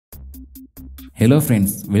Hello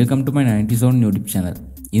friends, welcome to my 90s on YouTube channel.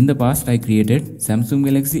 In the past I created Samsung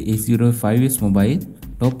Galaxy A05s mobile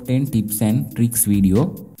top 10 tips and tricks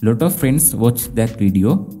video. Lot of friends watched that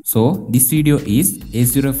video. So this video is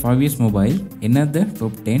A05s mobile another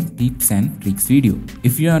top 10 tips and tricks video.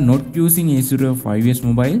 If you are not using A05s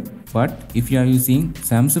mobile but if you are using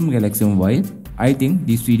Samsung Galaxy mobile, I think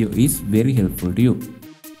this video is very helpful to you.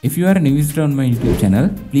 If you are a new visitor on my YouTube channel,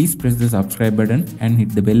 please press the subscribe button and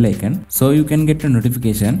hit the bell icon so you can get a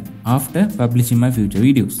notification after publishing my future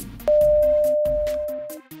videos.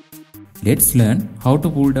 Let's learn how to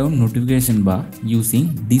pull down notification bar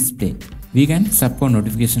using display. We can swap our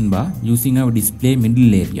notification bar using our display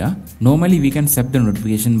middle area. Normally we can swap the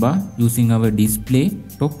notification bar using our display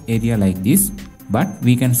top area like this, but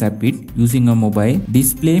we can swap it using our mobile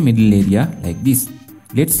display middle area like this.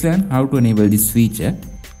 Let's learn how to enable this feature.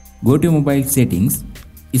 Go to mobile settings,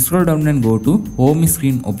 scroll down and go to home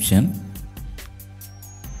screen option.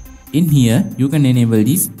 In here you can enable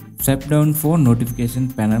this swap down for notification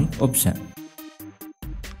panel option.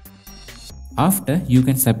 After you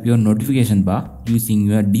can swap your notification bar using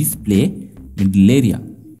your display middle area.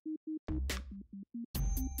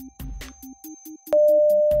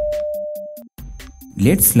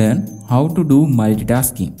 Let's learn how to do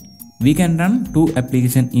multitasking. We can run two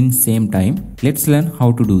applications in same time. Let's learn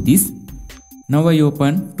how to do this. Now I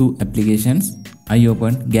open two applications. I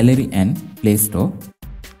open Gallery and Play Store.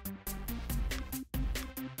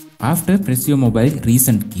 After press your mobile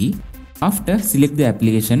recent key. After select the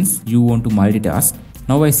applications you want to multitask.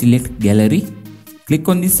 Now I select Gallery. Click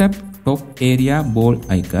on this app top area ball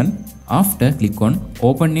icon. After click on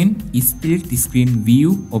Open in Split Screen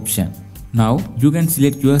View option. Now you can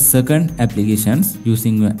select your second applications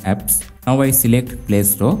using your apps. Now I select Play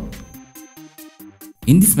Store.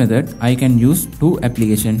 In this method I can use two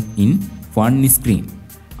applications in one screen.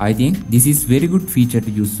 I think this is very good feature to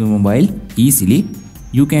use your mobile easily.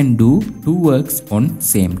 You can do two works on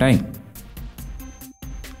same time.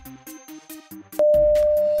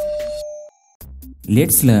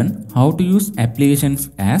 Let's learn how to use applications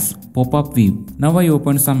as pop-up view. Now I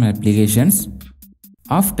open some applications.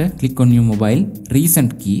 After click on your mobile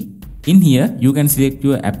recent key. In here you can select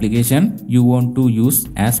your application you want to use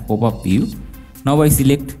as pop-up view. Now I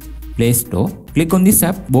select Play Store. Click on this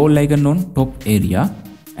app ball icon on top area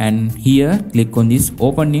and here click on this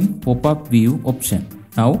Open in Pop-up View option.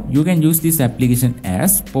 Now you can use this application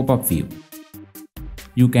as pop-up view.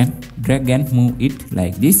 You can drag and move it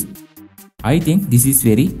like this. I think this is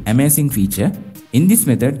very amazing feature. In this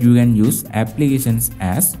method you can use applications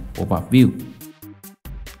as pop-up view.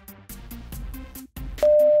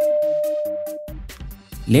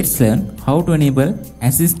 Let's learn how to enable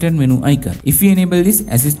assistant menu icon. If we enable this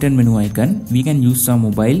assistant menu icon, we can use our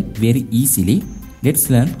mobile very easily. Let's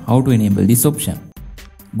learn how to enable this option.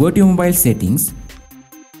 Go to your mobile settings.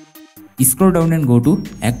 Scroll down and go to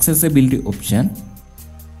accessibility option.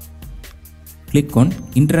 Click on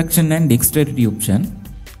interaction and dexterity option.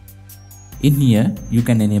 In here you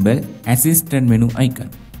can enable assistant menu icon.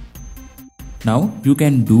 Now you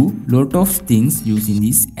can do lot of things using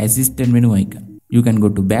this assistant menu icon. You can go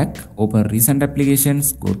to back, open recent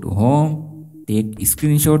applications, go to home, take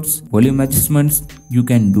screenshots, volume adjustments. You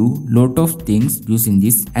can do lot of things using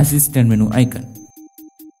this assistant menu icon.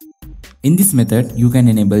 In this method, you can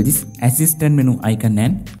enable this assistant menu icon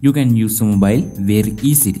and you can use the mobile very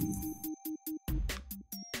easily.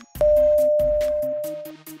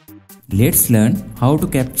 Let's learn how to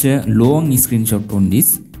capture long screenshot on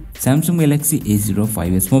this Samsung Galaxy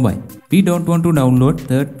A05s mobile. We don't want to download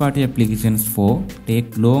third-party applications for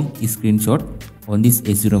take long screenshot on this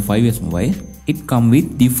A05s mobile. It comes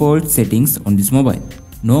with default settings on this mobile.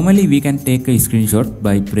 Normally we can take a screenshot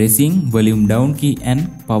by pressing volume down key and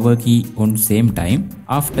power key on same time.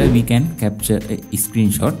 After we can capture a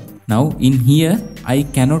screenshot. Now in here I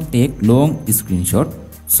cannot take long screenshot.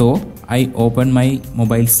 So I open my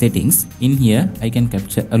mobile settings. In here I can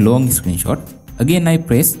capture a long screenshot. Again I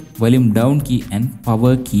press volume down key and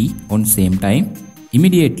power key on same time.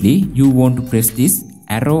 Immediately you want to press this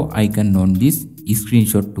arrow icon on this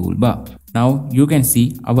screenshot toolbar. Now you can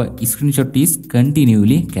see our screenshot is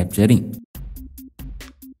continually capturing.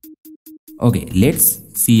 Okay, let's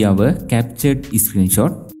see our captured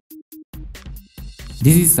screenshot.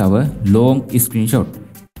 This is our long screenshot.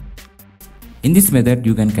 In this method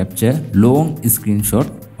you can capture long screenshot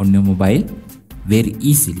on your mobile very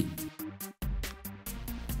easily.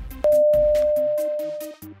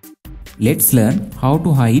 Let's learn how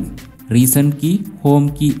to hide recent key,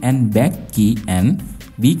 home key and back key and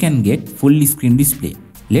we can get full screen display.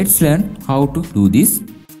 Let's learn how to do this.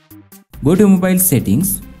 Go to mobile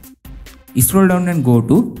settings. Scroll down and go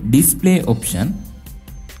to display option.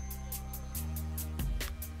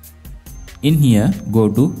 In here, go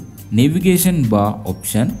to navigation bar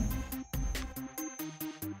option.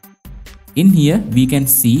 In here, we can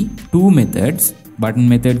see two methods, button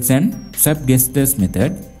methods and sub gestures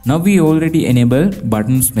method. Now we already enable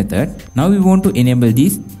buttons method. Now we want to enable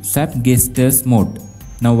this sub gestures mode.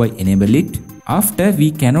 Now I enable it. After we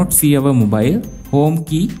cannot see our mobile, home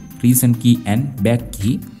key, recent key and back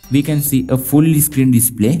key, we can see a full screen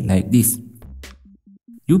display like this.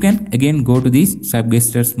 You can again go to this sub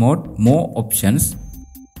gestures mode, more options.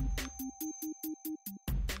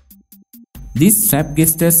 This sub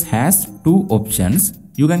gestures has two options.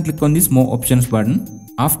 You can click on this more options button.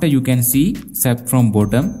 After you can see sub from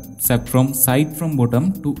bottom, sub from side from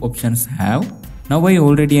bottom, two options have. Now I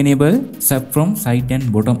already enable sub from side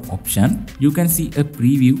and bottom option. You can see a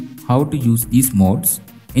preview how to use these modes.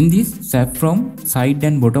 In this sub from side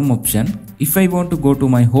and bottom option, if I want to go to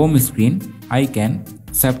my home screen, I can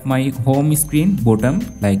sub my home screen bottom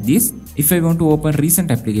like this. If I want to open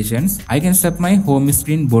recent applications, I can sub my home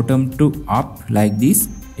screen bottom to up like this.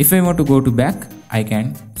 If I want to go to back, I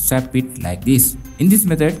can sub it like this. In this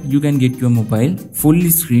method, you can get your mobile full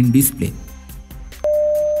screen display.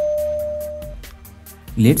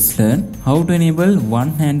 Let's learn how to enable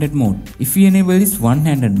one-handed mode. If we enable this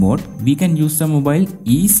one-handed mode, we can use the mobile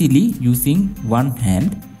easily using one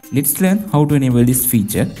hand. Let's learn how to enable this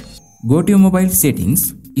feature. Go to your mobile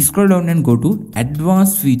settings, scroll down and go to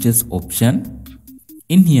advanced features option.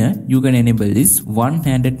 In here, you can enable this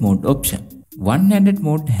one-handed mode option. One-handed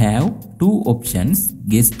mode have two options,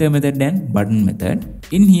 gesture method and button method.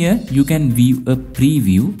 In here, you can view a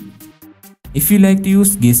preview. If you like to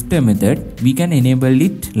use gesture method, we can enable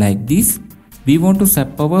it like this. We want to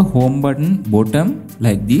sub our home button bottom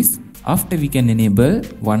like this. After we can enable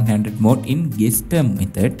one-handed mode in gesture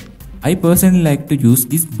method. I personally like to use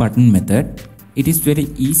this button method. It is very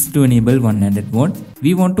easy to enable one-handed mode.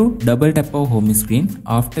 We want to double tap our home screen.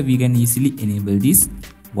 After we can easily enable this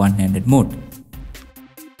one-handed mode.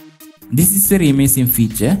 This is a very amazing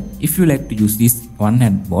feature. If you like to use this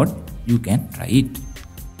one-handed mode, you can try it.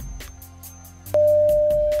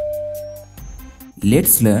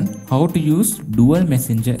 Let's learn how to use dual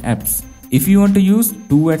messenger apps. If you want to use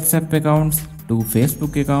two WhatsApp accounts, two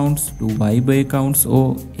Facebook accounts, two Viber accounts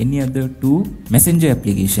or any other two messenger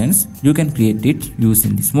applications, you can create it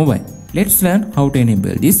using this mobile. Let's learn how to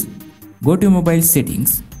enable this. Go to mobile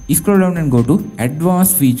settings, scroll down and go to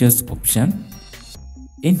advanced features option.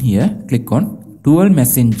 In here, click on dual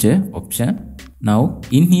messenger option. Now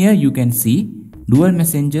in here you can see dual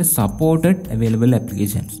messenger supported available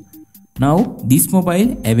applications. Now this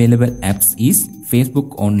mobile available apps is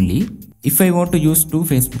Facebook only. If I want to use two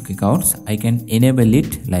Facebook accounts, I can enable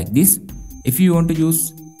it like this. If you want to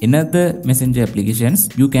use another messenger applications,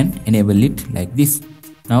 you can enable it like this.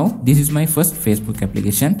 Now this is my first Facebook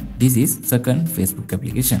application. This is second Facebook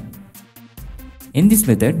application. In this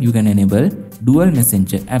method, you can enable dual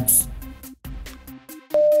messenger apps.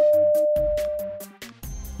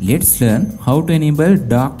 Let's learn how to enable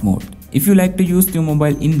dark mode. If you like to use your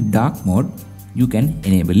mobile in dark mode, you can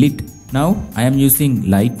enable it. Now I am using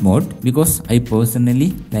light mode because I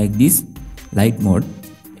personally like this light mode.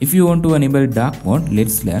 If you want to enable dark mode,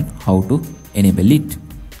 let's learn how to enable it.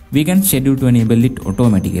 We can schedule to enable it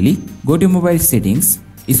automatically. Go to mobile settings,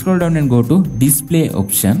 scroll down and go to display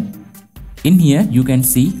option. In here you can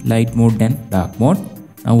see light mode and dark mode.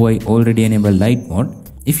 Now I already enable light mode.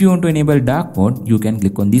 If you want to enable dark mode, you can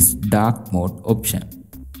click on this dark mode option.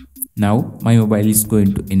 Now my mobile is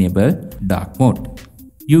going to enable dark mode.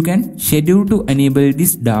 You can schedule to enable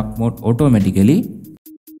this dark mode automatically.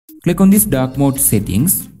 Click on this dark mode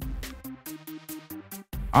settings.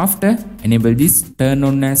 After enable this turn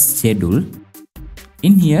on as schedule.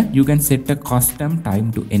 In here you can set a custom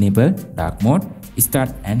time to enable dark mode.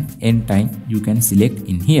 Start and end time you can select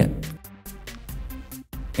in here.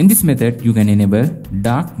 In this method you can enable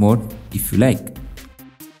dark mode if you like.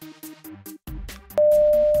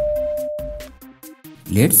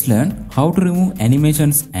 Let's learn how to remove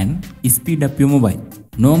animations and speed up your mobile.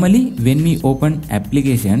 Normally when we open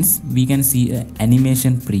applications, we can see an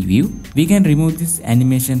animation preview. We can remove this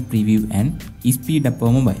animation preview and speed up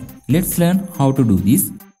our mobile. Let's learn how to do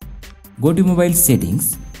this. Go to mobile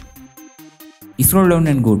settings. Scroll down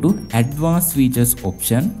and go to advanced features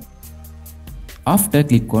option. After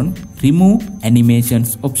click on remove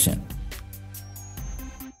animations option.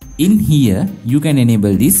 In here you can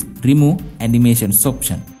enable this remove animations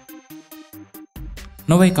option.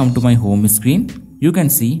 Now I come to my home screen. You can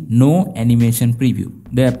see no animation preview.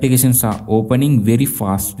 The applications are opening very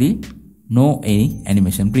fastly. No any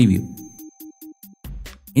animation preview.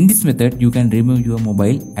 In this method, you can remove your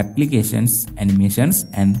mobile applications, animations,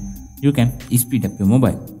 and you can speed up your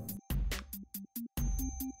mobile.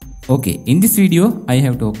 Okay, in this video, I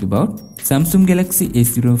have talked about Samsung Galaxy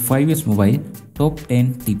A05s mobile top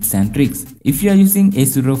 10 tips and tricks. If you are using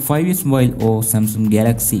A05s mobile or Samsung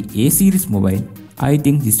Galaxy A series mobile, I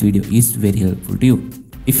think this video is very helpful to you.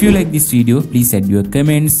 If you like this video, please add your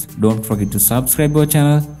comments. Don't forget to subscribe our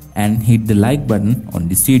channel and hit the like button on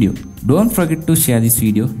this video. Don't forget to share this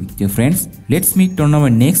video with your friends. Let's meet on our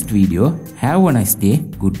next video. Have a nice day.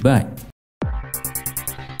 Goodbye.